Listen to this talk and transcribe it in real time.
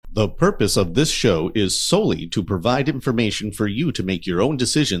The purpose of this show is solely to provide information for you to make your own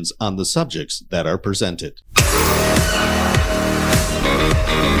decisions on the subjects that are presented.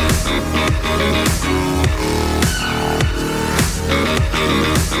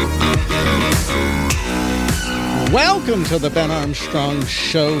 Welcome to the Ben Armstrong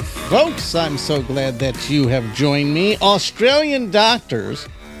Show, folks. I'm so glad that you have joined me. Australian doctors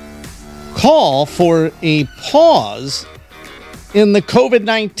call for a pause in the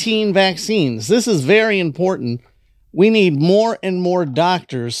COVID-19 vaccines. This is very important. We need more and more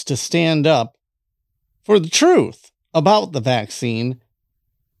doctors to stand up for the truth about the vaccine,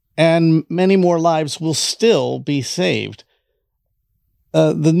 and many more lives will still be saved.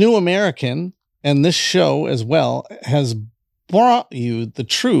 The New American and this show as well has brought you the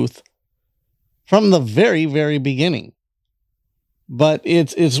truth from the very, very beginning. But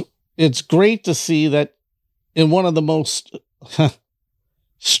it's great to see that in one of the most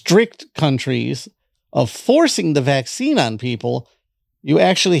strict countries of forcing the vaccine on people, you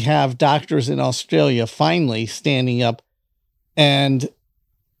actually have doctors in Australia finally standing up and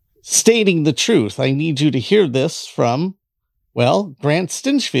stating the truth. I need you to hear this from, well, Grant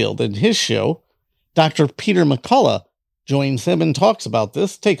Stinchfield in his show. Dr. Peter McCullough joins him and talks about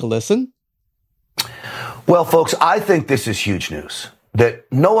this. Take a listen. Well, folks, I think this is huge news,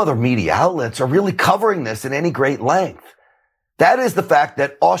 that no other media outlets are really covering this in any great length. That is the fact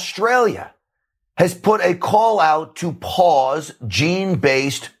that Australia has put a call out to pause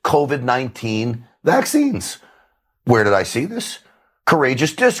gene-based COVID-19 vaccines. Where did I see this?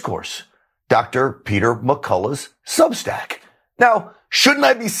 Courageous Discourse, Dr. Peter McCullough's Substack. Now, shouldn't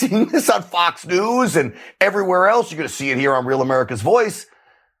I be seeing this on Fox News and everywhere else? You're going to see it here on Real America's Voice.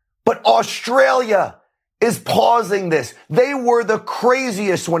 But Australia is pausing this. They were the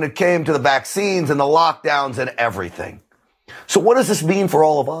craziest when it came to the vaccines and the lockdowns and everything. So what does this mean for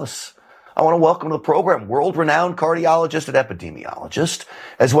all of us? I want to welcome to the program world-renowned cardiologist and epidemiologist,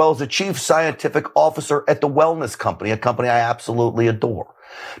 as well as the chief scientific officer at the Wellness Company, a company I absolutely adore.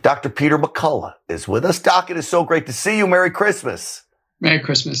 Dr. Peter McCullough is with us. Doc, it is so great to see you. Merry Christmas. Merry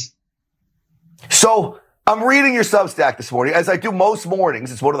Christmas. So I'm reading your Substack this morning, as I do most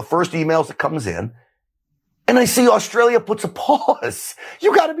mornings. It's one of the first emails that comes in. And I see Australia puts a pause.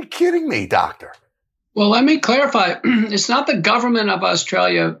 You got to be kidding me, doctor. Well, let me clarify. It's not the government of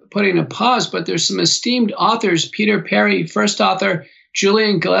Australia putting a pause, but there's some esteemed authors, Peter Perry, first author,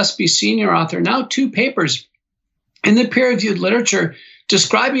 Julian Gillespie, senior author, now 2 papers in the peer-reviewed literature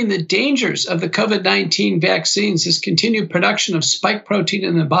describing the dangers of the COVID-19 vaccines, this continued production of spike protein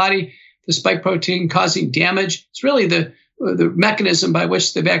in the body, the spike protein causing damage. It's really the mechanism by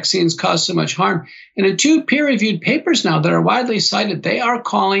which the vaccines cause so much harm. And in 2 peer-reviewed papers now that are widely cited, they are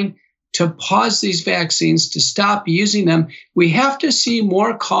calling to pause these vaccines, to stop using them. We have to see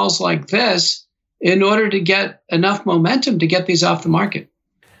more calls like this in order to get enough momentum to get these off the market.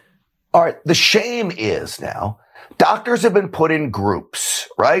 All right. The shame is now doctors have been put in groups,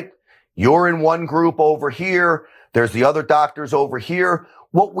 right? You're in one group over here. There's the other doctors over here.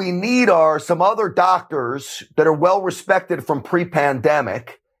 What we need are some other doctors that are well respected from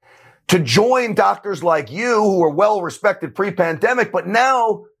pre-pandemic to join doctors like you who are well respected pre-pandemic, but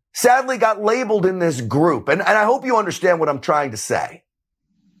now sadly got labeled in this group. And I hope you understand what I'm trying to say.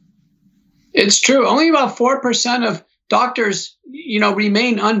 It's true. Only about 4% of doctors,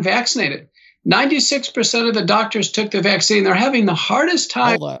 remain unvaccinated. 96% of the doctors took the vaccine. They're having the hardest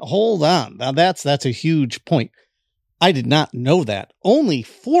time. Hold on. Now that's a huge point. I did not know that. Only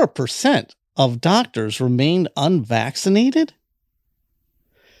 4% of doctors remained unvaccinated?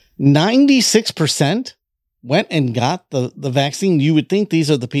 96%? Went and got the vaccine. You would think these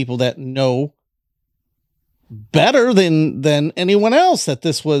are the people that know better than anyone else that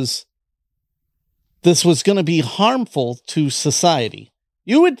this was going to be harmful to society.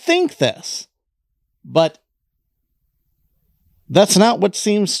 You would think this, but that's not what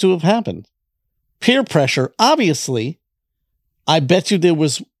seems to have happened. Peer pressure, obviously. I bet you there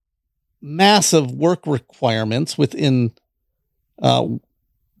was massive work requirements within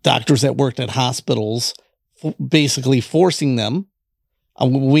doctors that worked at hospitals, basically forcing them.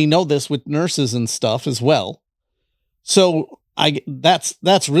 We know this with nurses and stuff as well. So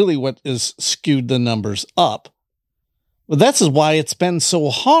that's really what has skewed the numbers up. But that's why it's been so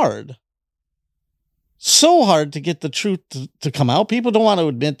hard to get the truth to come out. People don't want to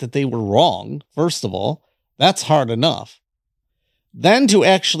admit that they were wrong. First of all, that's hard enough. Then to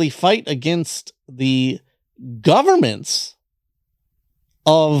actually fight against the governments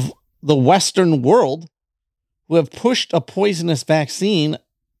of the Western world who have pushed a poisonous vaccine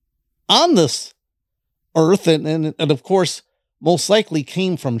on this earth. And of course, most likely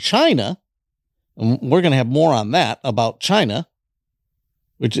came from China. And we're going to have more on that about China,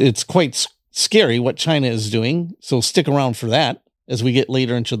 which it's quite scary what China is doing. So stick around for that as we get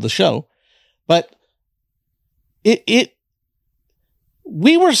later into the show. But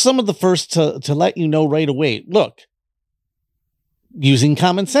we were some of the first to let you know right away. Look, using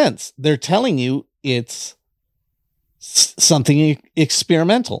common sense, they're telling you it's something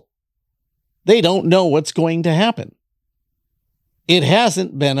experimental. They don't know what's going to happen. It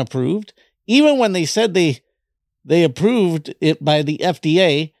hasn't been approved. Even when they said they approved it by the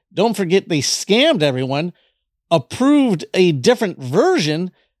FDA, don't forget they scammed everyone, approved a different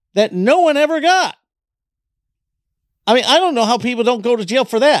version that no one ever got. I mean, I don't know how people don't go to jail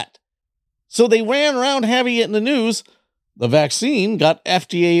for that. So they ran around having it in the news. The vaccine got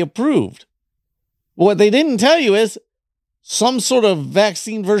FDA approved. What they didn't tell you is some sort of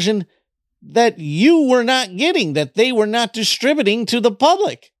vaccine version that you were not getting, that they were not distributing to the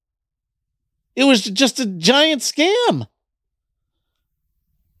public. It was just a giant scam.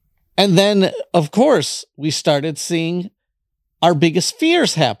 And then, of course, we started seeing our biggest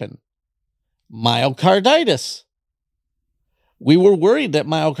fears happen. Myocarditis. We were worried that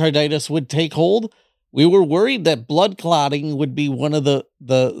myocarditis would take hold. We were worried that blood clotting would be one of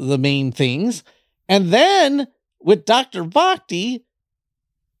the main things. And then with Dr. Bhakti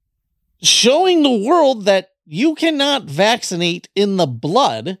showing the world that you cannot vaccinate in the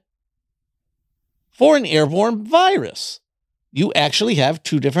blood for an airborne virus. You actually have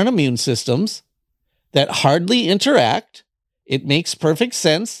two different immune systems that hardly interact. It makes perfect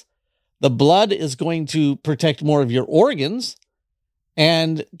sense. The blood is going to protect more of your organs,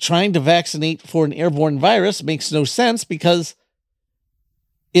 and trying to vaccinate for an airborne virus makes no sense because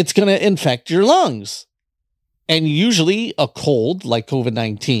it's going to infect your lungs. And usually a cold like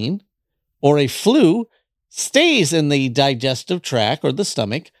COVID-19 or a flu stays in the digestive tract or the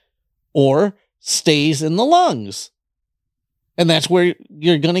stomach or stays in the lungs. And that's where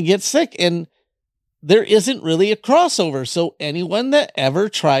you're going to get sick. And there isn't really a crossover. So anyone that ever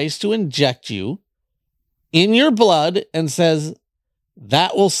tries to inject you in your blood and says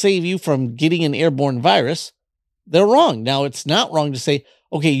that will save you from getting an airborne virus, they're wrong. Now, it's not wrong to say,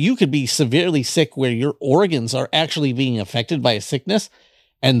 okay, you could be severely sick where your organs are actually being affected by a sickness,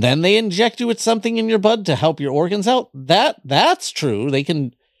 and then they inject you with something in your blood to help your organs out. That's true. They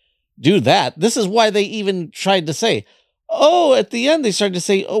can do that. This is why they even tried to say, at the end, they started to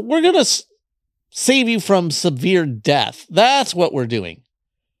say, we're going to save you from severe death. That's what we're doing.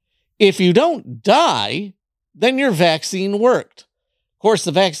 If you don't die, then your vaccine worked. Of course,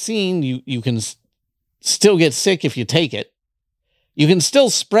 the vaccine, you can still get sick if you take it. You can still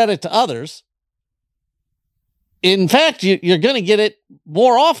spread it to others. In fact, you're going to get it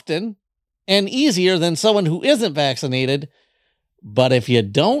more often and easier than someone who isn't vaccinated. But if you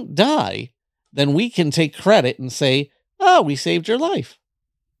don't die, then we can take credit and say, we saved your life.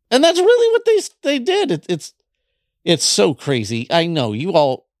 And that's really what they did. It's so crazy. I know you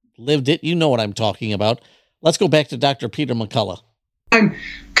all lived it. You know what I'm talking about. Let's go back to Dr. Peter McCullough. I'm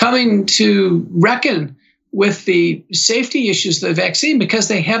coming to reckon with the safety issues of the vaccine because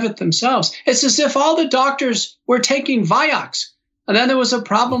they have it themselves. It's as if all the doctors were taking Vioxx, and then there was a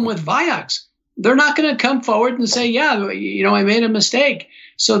problem with Vioxx. They're not going to come forward and say, I made a mistake.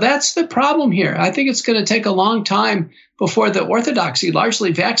 So that's the problem here. I think it's going to take a long time before the orthodoxy,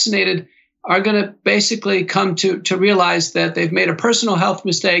 largely vaccinated, are going to basically come to realize that they've made a personal health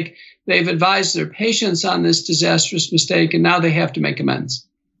mistake. They've advised their patients on this disastrous mistake, and now they have to make amends.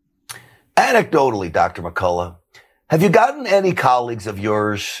 Anecdotally, Dr. McCullough, have you gotten any colleagues of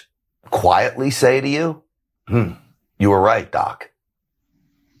yours quietly say to you, you were right, Doc?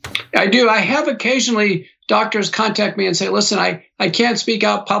 I do. I have occasionally doctors contact me and say, listen, I can't speak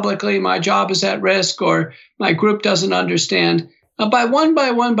out publicly. My job is at risk, or my group doesn't understand. By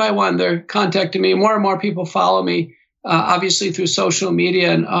one, they're contacting me. More and more people follow me, obviously through social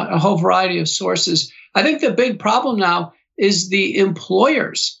media and a whole variety of sources. I think the big problem now is the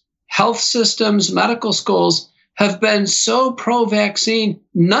employers, health systems, medical schools have been so pro-vaccine,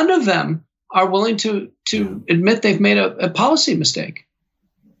 none of them are willing to admit they've made a policy mistake.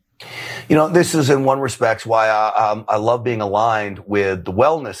 You know, this is in one respect why I love being aligned with the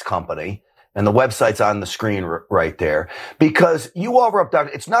wellness company, and the website's on the screen right there, because you offer up,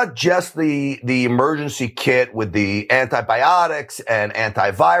 Doctor, it's not just the emergency kit with the antibiotics and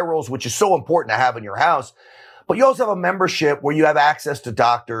antivirals, which is so important to have in your house, but you also have a membership where you have access to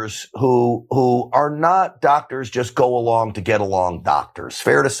doctors who are not doctors, just go along to get along doctors.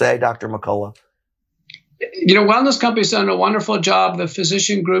 Fair to say, Dr. McCullough? Wellness companies done a wonderful job. The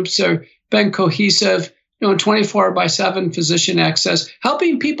physician groups have been cohesive. 24/7 physician access,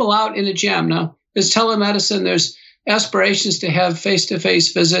 helping people out in a jam. Now, there's telemedicine, there's aspirations to have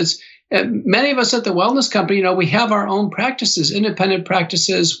face-to-face visits. Many of us at the wellness company, we have our own practices, independent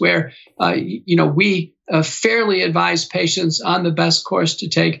practices where, we fairly advise patients on the best course to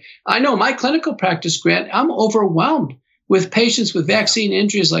take. I know my clinical practice, Grant, I'm overwhelmed with patients with vaccine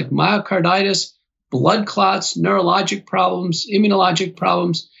injuries like myocarditis, blood clots, neurologic problems, immunologic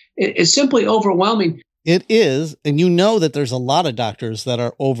problems. It's simply overwhelming. It is. And that there's a lot of doctors that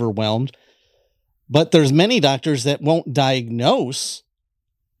are overwhelmed, but there's many doctors that won't diagnose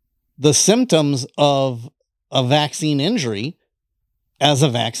the symptoms of a vaccine injury as a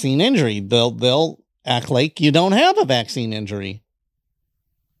vaccine injury. They'll act like you don't have a vaccine injury.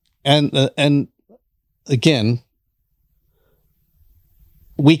 And again,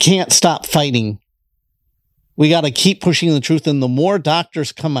 we can't stop fighting. We got to keep pushing the truth. And the more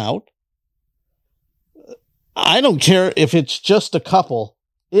doctors come out, I don't care if it's just a couple,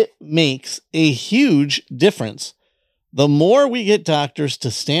 it makes a huge difference. The more we get doctors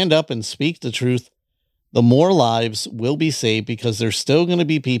to stand up and speak the truth, the more lives will be saved, because there's still going to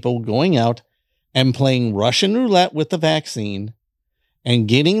be people going out and playing Russian roulette with the vaccine and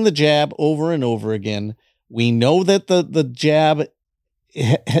getting the jab over and over again. We know that the jab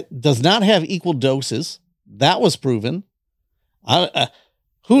does not have equal doses. That was proven.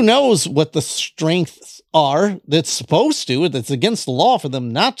 Who knows what the strengths are that's supposed to? It's against the law for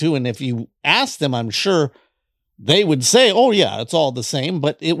them not to. And if you ask them, I'm sure they would say, oh yeah, it's all the same,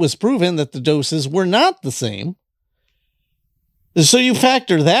 but it was proven that the doses were not the same. So you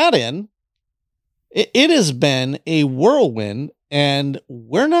factor that in. It has been a whirlwind, and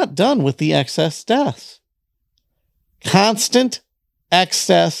we're not done with the excess deaths. Constant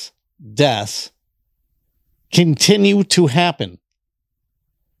excess deaths continue to happen.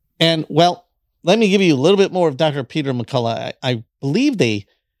 And well, let me give you a little bit more of Dr. Peter McCullough. I believe they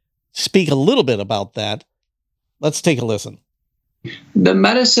speak a little bit about that. Let's take a listen. The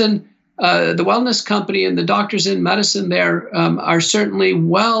medicine, the wellness company and the doctors in medicine there are certainly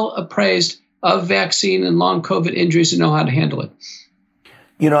well appraised of vaccine and long COVID injuries and know how to handle it.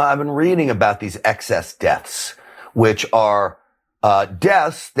 I've been reading about these excess deaths, which are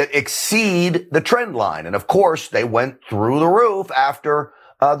deaths that exceed the trend line. And of course, they went through the roof after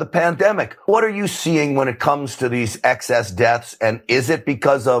the pandemic. What are you seeing when it comes to these excess deaths? And is it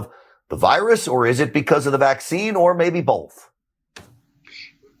because of the virus, or is it because of the vaccine, or maybe both?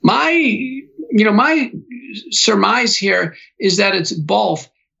 My surmise here is that it's both.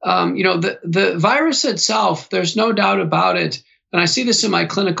 The virus itself, there's no doubt about it. And I see this in my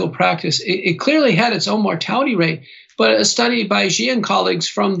clinical practice. It clearly had its own mortality rate, but a study by Xi and colleagues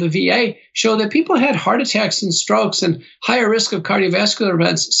from the VA showed that people had heart attacks and strokes and higher risk of cardiovascular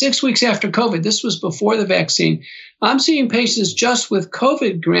events 6 weeks after COVID. This was before the vaccine. I'm seeing patients just with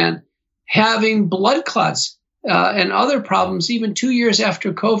COVID, Grant, having blood clots and other problems even 2 years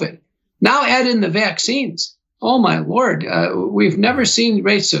after COVID. Now add in the vaccines. Oh, my Lord. We've never seen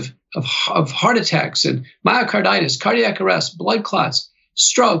rates of heart attacks and myocarditis, cardiac arrest, blood clots,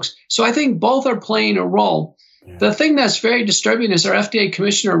 strokes. So I think both are playing a role. Yeah. The thing that's very disturbing is our FDA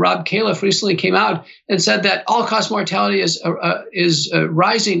Commissioner, Rob Califf, recently came out and said that all-cause mortality is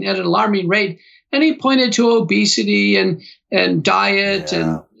rising at an alarming rate. And he pointed to obesity and diet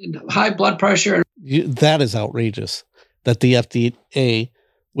and high blood pressure. That is outrageous that the FDA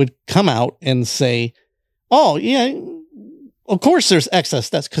would come out and say, oh, yeah, of course there's excess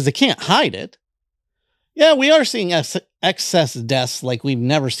deaths, because they can't hide it. Yeah, we are seeing excess deaths like we've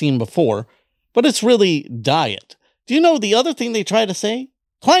never seen before, but it's really diet. Do you know the other thing they try to say?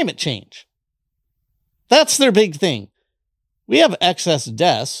 Climate change. That's their big thing. We have excess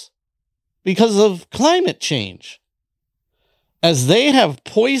deaths because of climate change. As they have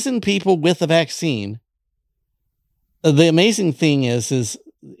poisoned people with the vaccine, the amazing thing is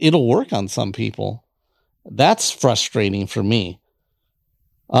it'll work on some people. That's frustrating for me.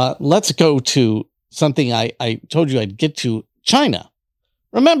 Let's go to something I told you I'd get to, China.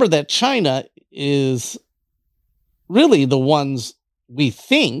 Remember that China is really the ones we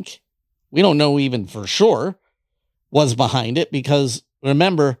think, we don't know even for sure, was behind it, because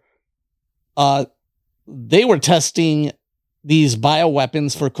remember, they were testing these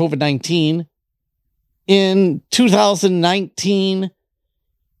bioweapons for COVID-19 in 2019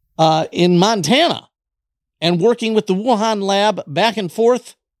 in Montana, and working with the Wuhan lab back and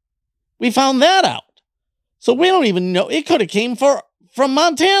forth. We found that out. So we don't even know. It could have came from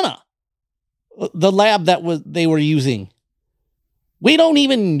Montana, the lab that they were using. We don't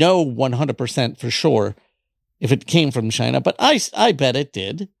even know 100% for sure if it came from China, but I bet it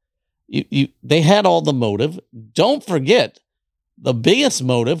did. They had all the motive. Don't forget, the biggest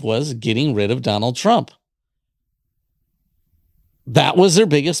motive was getting rid of Donald Trump. That was their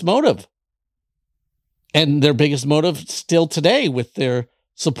biggest motive. And their biggest motive still today with their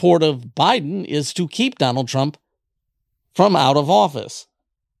support of Biden is to keep Donald Trump from out of office.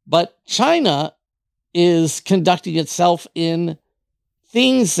 But China is conducting itself in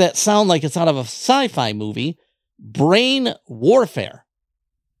things that sound like it's out of a sci-fi movie, brain warfare.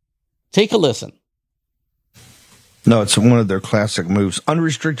 Take a listen. No, it's one of their classic moves.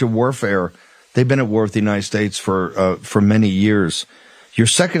 Unrestricted warfare. They've been at war with the United States for many years. Your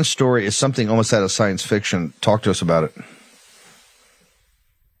second story is something almost out of science fiction. Talk to us about it.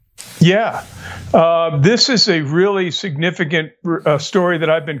 Yeah, this is a really significant story that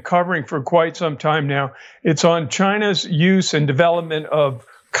I've been covering for quite some time now. It's on China's use and development of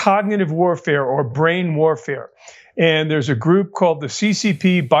cognitive warfare or brain warfare. And there's a group called the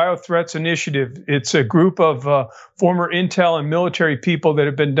CCP Biothreats Initiative. It's a group of former intel and military people that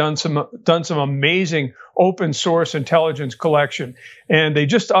have been done some amazing open source intelligence collection. And they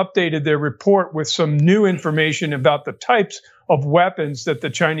just updated their report with some new information about the types of weapons that the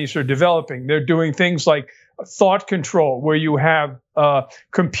Chinese are developing. They're doing things like thought control, where you have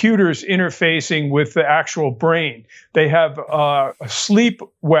computers interfacing with the actual brain. They have sleep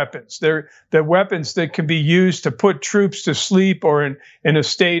weapons. They're weapons that can be used to put troops to sleep or in a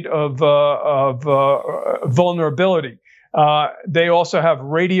state of vulnerability. They also have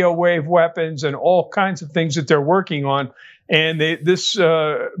radio wave weapons and all kinds of things that they're working on. And this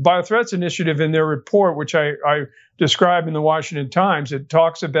Biothreats Initiative in their report, which I describe in the Washington Times, it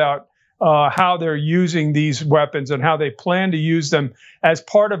talks about how they're using these weapons and how they plan to use them as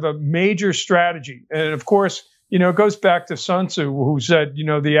part of a major strategy. And of course, it goes back to Sun Tzu, who said,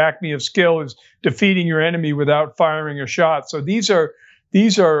 the acme of skill is defeating your enemy without firing a shot. So these are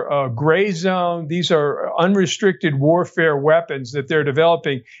gray zone. These are unrestricted warfare weapons that they're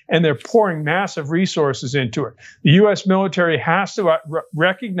developing, and they're pouring massive resources into it. The U.S. military has to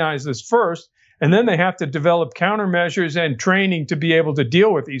recognize this first, and then they have to develop countermeasures and training to be able to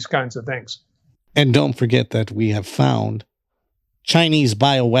deal with these kinds of things. And don't forget that we have found Chinese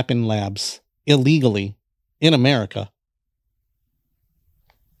bioweapon labs illegally in America.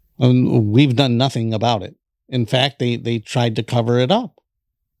 And we've done nothing about it. In fact, they tried to cover it up.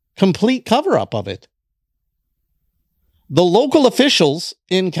 Complete cover-up of it. The local officials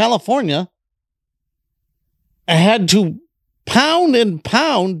in California had to pound and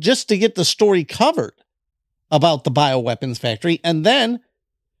pound just to get the story covered about the bioweapons factory. And then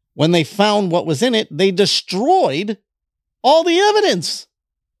when they found what was in it, they destroyed all the evidence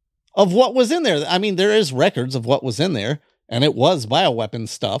of what was in there. I mean, there is records of what was in there, and it was bioweapon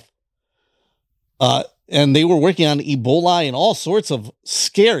stuff. And they were working on Ebola and all sorts of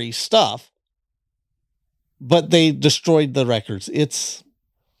scary stuff, but they destroyed the records. It's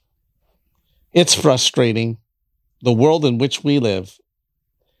frustrating, the world in which we live.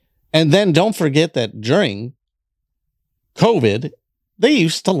 And then don't forget that during COVID, they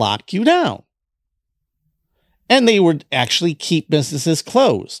used to lock you down. And they would actually keep businesses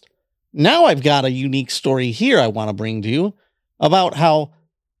closed. Now I've got a unique story here I want to bring to you about how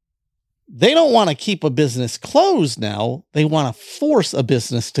they don't want to keep a business closed now. They want to force a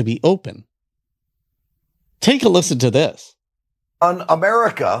business to be open. Take a listen to this.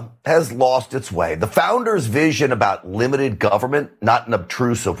 America has lost its way. The founders' vision about limited government, not an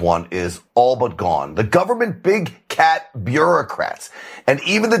obtrusive one, is all but gone. The government big cat bureaucrats and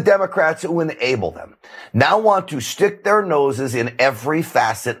even the Democrats who enable them now want to stick their noses in every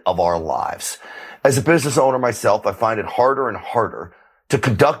facet of our lives. As a business owner myself, I find it harder and harder to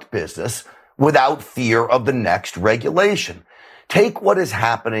conduct business without fear of the next regulation. Take what is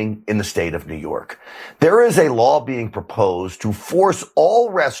happening in the state of New York. There is a law being proposed to force all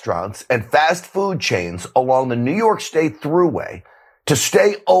restaurants and fast food chains along the New York State Thruway to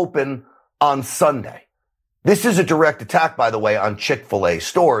stay open on Sunday. This is a direct attack, by the way, on Chick-fil-A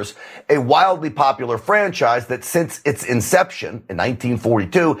stores, a wildly popular franchise that since its inception in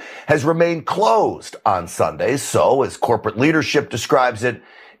 1942 has remained closed on Sundays. So, as corporate leadership describes it,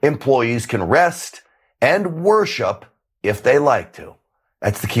 employees can rest and worship if they like to.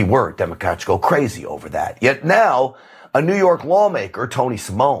 That's the key word. Democrats go crazy over that. Yet now, a New York lawmaker, Tony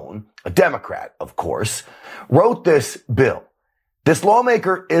Simone, a Democrat, of course, wrote this bill. This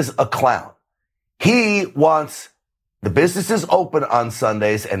lawmaker is a clown. He wants the businesses open on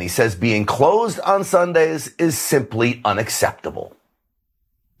Sundays, and he says being closed on Sundays is simply unacceptable.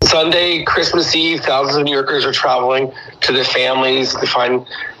 Sunday, Christmas Eve, thousands of New Yorkers are traveling to their families to find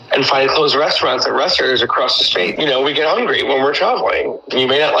and find closed restaurants at rest areas across the state. You know, we get hungry when we're traveling. You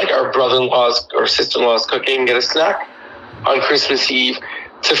may not like our brother-in-law's or sister-in-law's cooking, get a snack on Christmas Eve.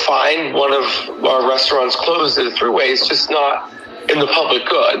 To find one of our restaurants closed at the Thruway is just not in the public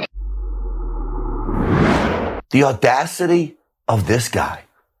good. The audacity of this guy,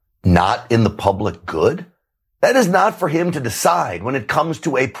 not in the public good? That is not for him to decide when it comes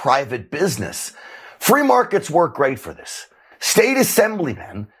to a private business. Free markets work great for this. State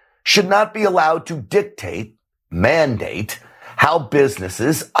assemblymen should not be allowed to dictate, mandate, how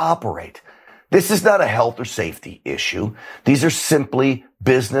businesses operate. This is not a health or safety issue. These are simply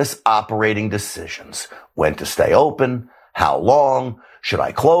business operating decisions. When to stay open, how long, should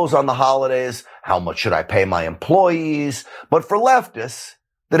I close on the holidays, how much should I pay my employees? But for leftists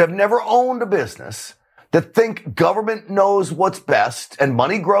that have never owned a business, that think government knows what's best and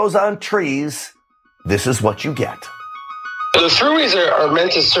money grows on trees, this is what you get. The Thruways are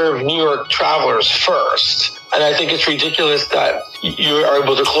meant to serve New York travelers first. And I think it's ridiculous that you are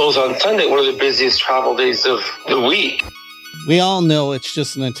able to close on Sunday, one of the busiest travel days of the week. We all know it's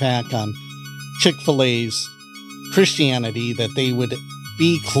just an attack on Chick-fil-A's Christianity that they would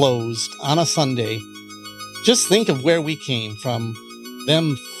be closed on a Sunday. Just think of where we came from,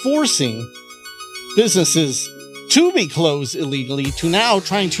 them forcing businesses to be closed illegally to now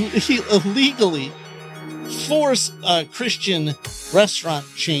trying to illegally force a Christian restaurant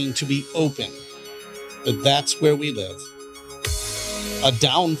chain to be open. But that's where we live. A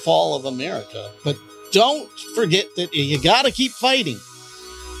downfall of America. But don't forget that you gotta keep fighting.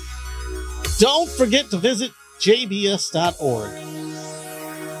 Don't forget to visit jbs.org.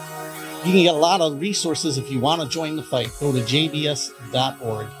 You can get a lot of resources if you want to join the fight. Go to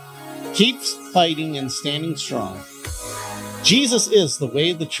jbs.org. Keep fighting and standing strong. Jesus is the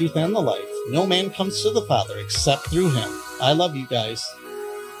way, the truth, and the life. No man comes to the Father except through him. I love you guys.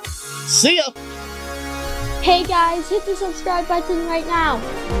 See ya! Hey guys, hit the subscribe button right now.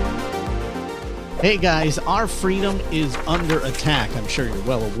 Hey guys, our freedom is under attack. I'm sure you're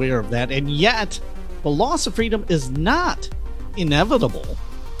well aware of that. And yet, the loss of freedom is not inevitable.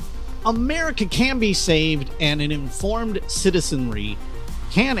 America can be saved, and an informed citizenry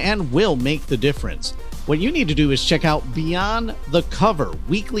can and will make the difference. What you need to do is check out Beyond the Cover,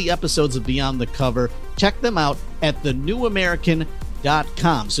 weekly episodes of Beyond the Cover. Check them out at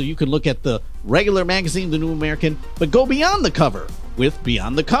thenewamerican.com. So you can look at the regular magazine, The New American, but go beyond the cover with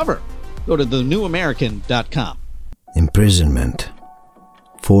Beyond the Cover. Go to thenewamerican.com. Imprisonment,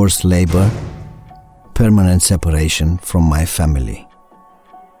 forced labor, permanent separation from my family,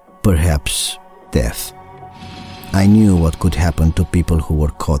 perhaps death. I knew what could happen to people who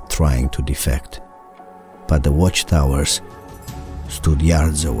were caught trying to defect, but the watchtowers stood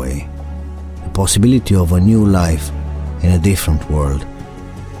yards away. The possibility of a new life in a different world,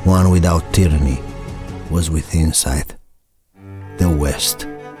 one without tyranny, was within sight. The West.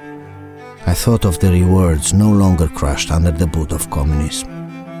 I thought of the rewards no longer crushed under the boot of communism.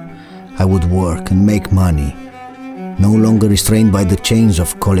 I would work and make money, no longer restrained by the chains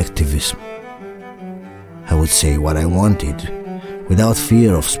of collectivism. I would say what I wanted, without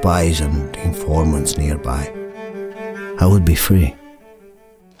fear of spies and informants nearby. I would be free.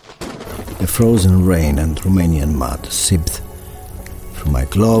 The frozen rain and Romanian mud seeped through my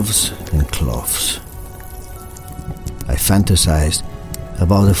gloves and cloths. I fantasized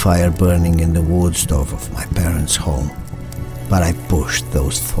about the fire burning in the wood stove of my parents' home, but I pushed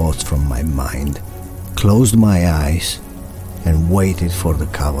those thoughts from my mind, closed my eyes, and waited for the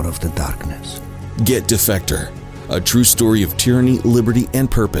cover of the darkness. Get Defector, a true story of tyranny, liberty, and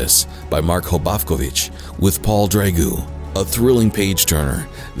purpose by Mark Hobafkovich with Paul Dragu, a thrilling page-turner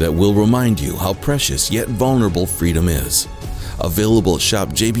that will remind you how precious yet vulnerable freedom is. Available at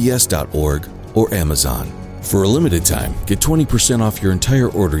shopjbs.org or Amazon. For a limited time, get 20% off your entire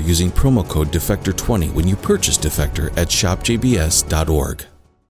order using promo code Defector20 when you purchase Defector at shopjbs.org.